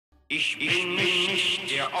Ich bin nicht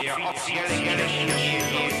der offizielle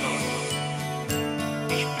Jesus.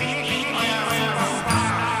 Ich bin nicht euer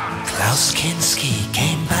Superstar. Klaus Kinski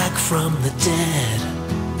came back from the dead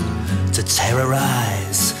to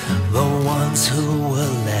terrorize the ones who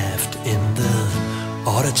were left in the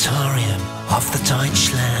auditorium of the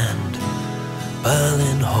Deutschland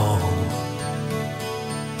Berlin Hall.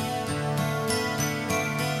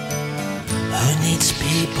 Who needs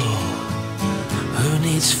people? Who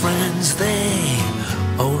needs friends? They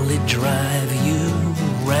only drive you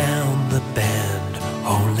round the bend.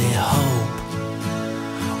 Only hope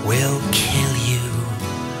will kill you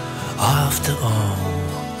after all.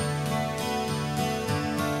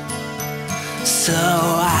 So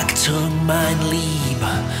Achtung, mein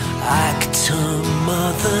Lieber, Achtung,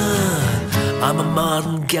 Mother. I'm a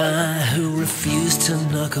modern guy who refused to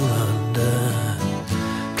knuckle under.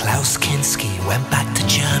 Klaus Kinski went back to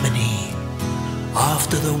Germany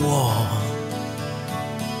after the war.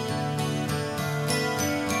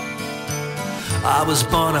 I was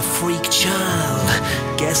born a freak child,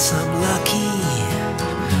 guess I'm lucky.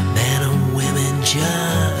 Men and women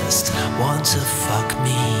just want to fuck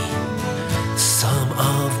me. Some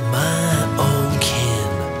of my own kin,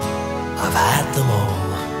 I've had them all.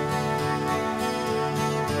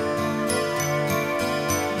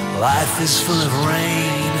 Life is full of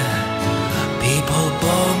rain, people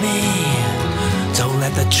bore me. Don't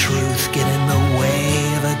let the truth get in the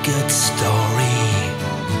way of a good story.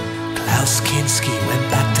 Klaus Kinski went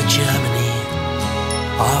back to Germany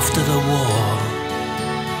after the war.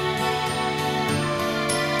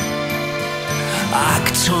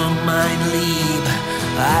 Achtung, mein Lieb,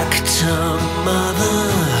 Achtung, Mother.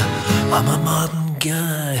 I'm a modern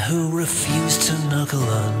guy who refused to knuckle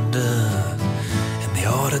under in the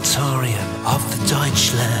auditorium of the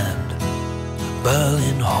Deutschland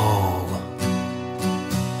Berlin Hall.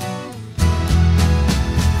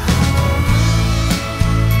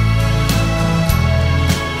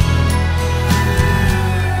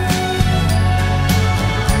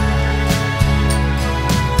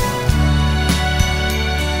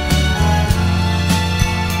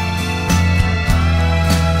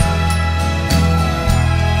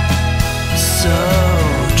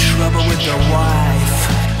 Your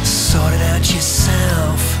wife, sort it out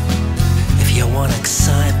yourself. If you want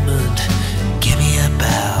excitement, give me a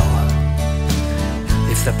bell.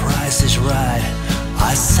 If the price is right,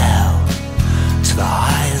 I sell to the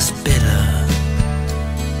highest bidder.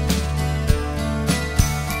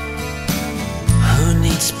 Who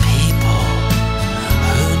needs people?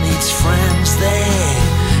 Who needs friends? They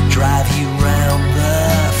drive you round the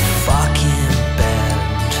fucking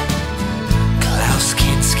bend. Klaus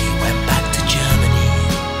Kinski went back to Germany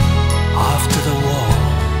after the war.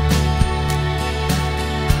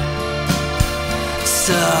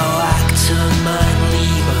 So Achtung, mein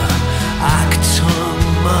Lieber, Achtung,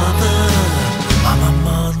 Mother. I'm a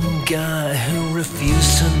modern guy who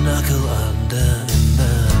refused to knuckle under in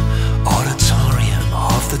the auditorium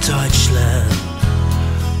of the Deutschland